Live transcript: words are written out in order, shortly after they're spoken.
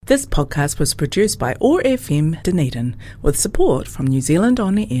This podcast was produced by OAR FM Dunedin with support from New Zealand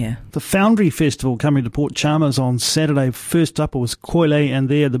On Air. The Foundry Festival coming to Port Chalmers on Saturday. First up was Koile and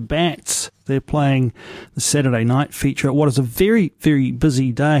they're the Bats. They're playing the Saturday night feature at what is a very, very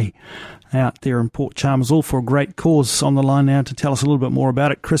busy day out there in Port Chalmers, all for a great cause. On the line now to tell us a little bit more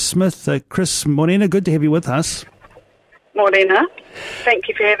about it, Chris Smith. Chris, morena, good to have you with us. Morena, thank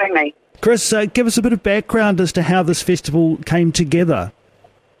you for having me. Chris, give us a bit of background as to how this festival came together.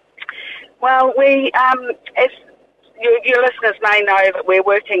 Well, we, as your listeners may know, that we're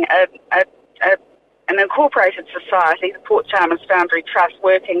working at an incorporated society, the Port Chalmers Foundry Trust,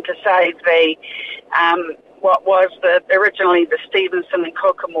 working to save the what was originally the Stevenson and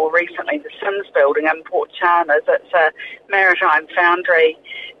Cook, and more recently the Sims building in Port Chalmers. It's a maritime foundry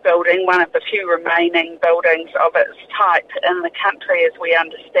building, one of the few remaining buildings of its type in the country as we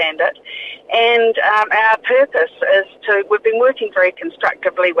understand it. And our purpose is we've been working very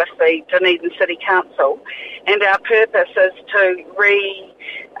constructively with the Dunedin City Council, and our purpose is to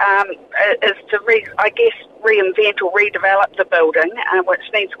reinvent or redevelop the building, which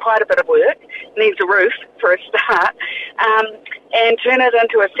needs quite a bit of work, needs a roof for a start, and turn it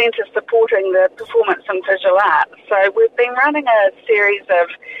into a centre supporting the performance and visual arts. So we've been running a series of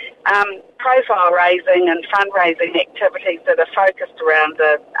profile raising and fundraising activities that are focused around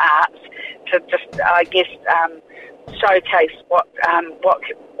the arts to just, showcase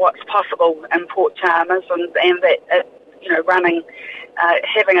what's possible in Port Chalmers, and that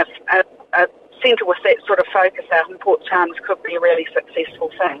having a centre with that sort of focus out in Port Chalmers could be a really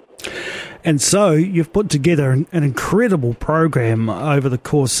successful thing. And so you've put together an incredible program over the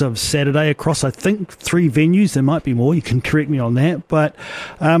course of Saturday across, I think, 3 venues. There might be more, you can correct me on that, but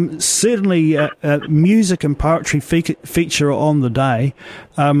certainly music and poetry feature on the day.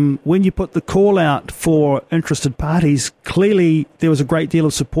 When you put the call out for interested parties, clearly there was a great deal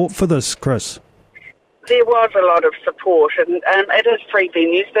of support for this, Chris. There was a lot of support, and it is 3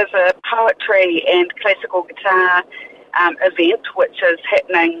 venues. There's a poetry and classical guitar event, which is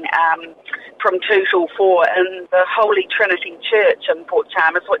happening from 2 till 4 in the Holy Trinity Church in Port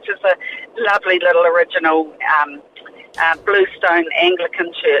Chalmers, which is a lovely little original bluestone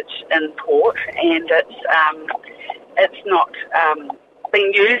Anglican church in Port, and it's not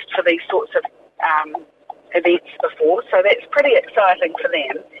been used for these sorts of events before, so that's pretty exciting for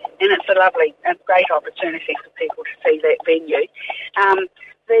them, and it's a lovely and great opportunity for people to see that venue.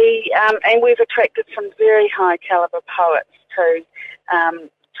 And we've attracted some very high calibre poets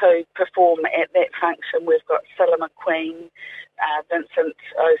to perform at that function. We've got Cilla McQueen, Vincent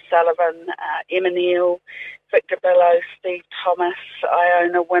O'Sullivan, Emma Neal, Victor Billow, Steve Thomas,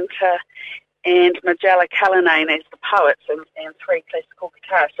 Iona Winter, and Majella Cullinane as the poets, and 3 classical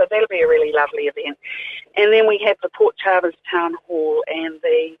guitars. So that'll be a really lovely event. And then we have the Port Chalmers Town Hall and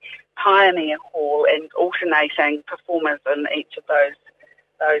the Pioneer Hall, and alternating performers in each of those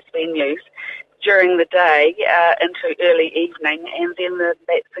venues during the day into early evening, and then the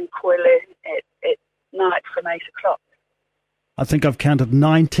Bats and Koile at night from 8 o'clock. I think I've counted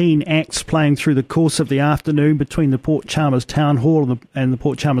 19 acts playing through the course of the afternoon between the Port Chalmers Town Hall and the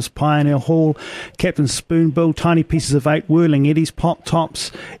Port Chalmers Pioneer Hall. Captain Spoonbill, Tiny Pieces of 8, Whirling Eddies, Pop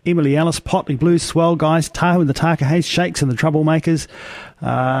Tops, Emily Ellis, Potley Blues, Swell Guys, Tahu and the Takahays, Shakes and the Troublemakers.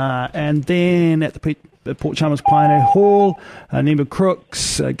 And then at the Port Chalmers Pioneer Hall, Nima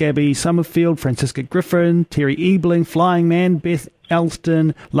Crooks, Gabby Summerfield, Francisca Griffin, Terry Ebling, Flying Man, Beth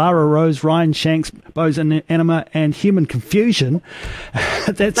Elston, Lara Rose, Ryan Shanks, Bose Anima, and Human Confusion.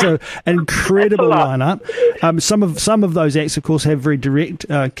 That's an incredible lineup. Some of those acts, of course, have very direct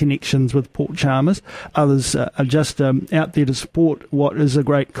connections with Port Chalmers. Others are just out there to support what is a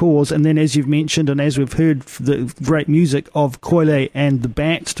great cause. And then, as you've mentioned, and as we've heard, the great music of Koile and the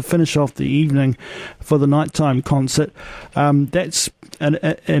Bats to finish off the evening for the nighttime concert. That's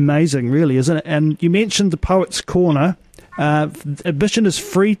amazing, really, isn't it? And you mentioned the Poets' Corner. Admission is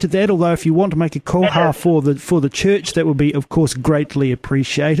free to that, although if you want to make a koha for the church, that would be, of course, greatly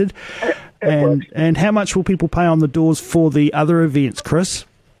appreciated. And how much will people pay on the doors for the other events, Chris?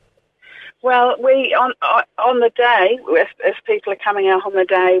 Well, we on the day, if people are coming out on the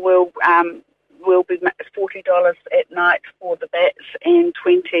day, we'll be $40 at night for the Bats and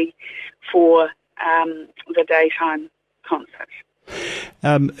 $20 for the daytime concert.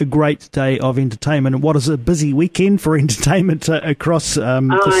 A great day of entertainment. What is a busy weekend for entertainment across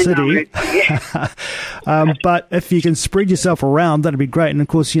the city. Yeah. But if you can spread yourself around, that'd be great. And of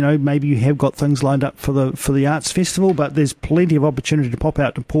course, maybe you have got things lined up for the arts festival, but there's plenty of opportunity to pop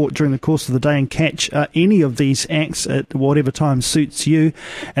out to Port during the course of the day and catch any of these acts at whatever time suits you.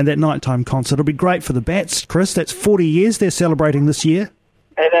 And that nighttime concert will be great for the Bats, Chris. That's 40 years they're celebrating this year.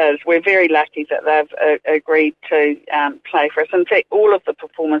 It is. We're very lucky that they've agreed to play for us. In fact, all of the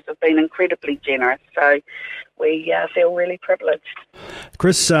performers have been incredibly generous, so we feel really privileged.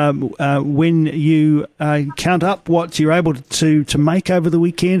 Chris, when you count up what you're able to make over the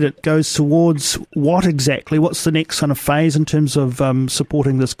weekend, it goes towards what exactly? What's the next kind of phase in terms of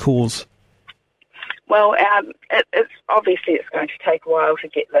supporting this cause? Well, it's obviously it's going to take a while to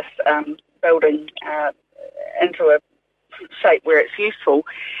get this building into a shape where it's useful.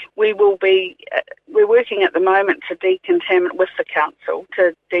 We're working at the moment to decontaminate with the council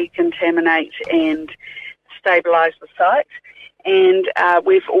to decontaminate and stabilise the site, and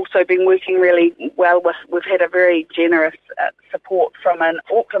we've also been working really well with. We've had a very generous support from an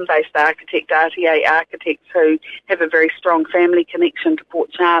Auckland-based architect, RTA Architects, who have a very strong family connection to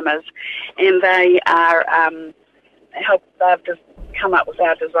Port Chalmers, and they are they've just come up with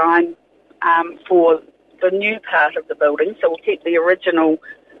our design for the new part of the building, so we'll keep the original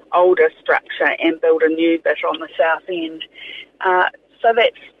older structure and build a new bit on the south end. So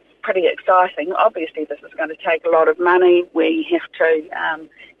that's pretty exciting. Obviously this is going to take a lot of money. We have to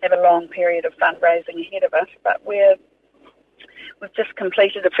have a long period of fundraising ahead of us, but we've just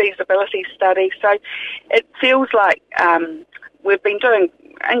completed a feasibility study, so it feels like we've been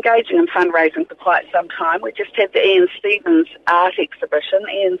engaging in fundraising for quite some time. We just had the Ian Stevens art exhibition.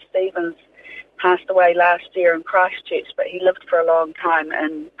 Ian Stevens passed away last year in Christchurch, but he lived for a long time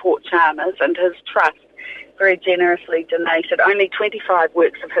in Port Chalmers, and his trust very generously donated. Only 25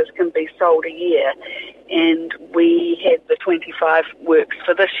 works of his can be sold a year, and we had the 25 works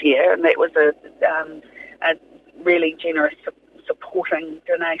for this year, and that was a really generous supporting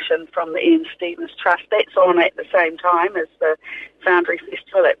donation from the Ian Stevens Trust. That's on at the same time as the Foundry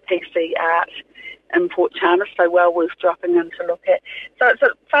Festival at PC Art in Port Chalmers, so well worth dropping in to look at. So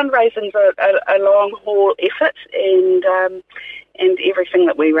fundraising's a long haul effort, and everything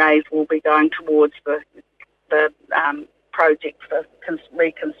that we raise will be going towards the project for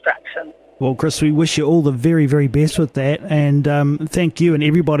reconstruction. Well, Chris, we wish you all the very, very best with that, and thank you and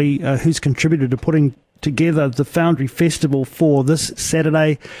everybody who's contributed to putting together the Foundry Festival for this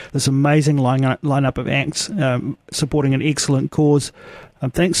Saturday, this amazing lineup of acts supporting an excellent cause.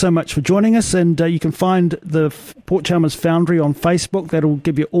 Thanks so much for joining us, and you can find the Port Chalmers Foundry on Facebook. That'll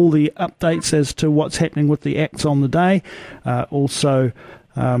give you all the updates as to what's happening with the acts on the day. Also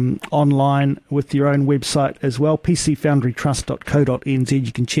online with your own website as well, pcfoundrytrust.co.nz.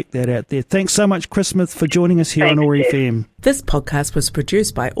 You can check that out there. Thanks so much, Chris Smith, for joining us here on OAR FM. This podcast was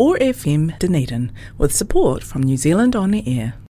produced by OAR FM Dunedin with support from New Zealand On the Air.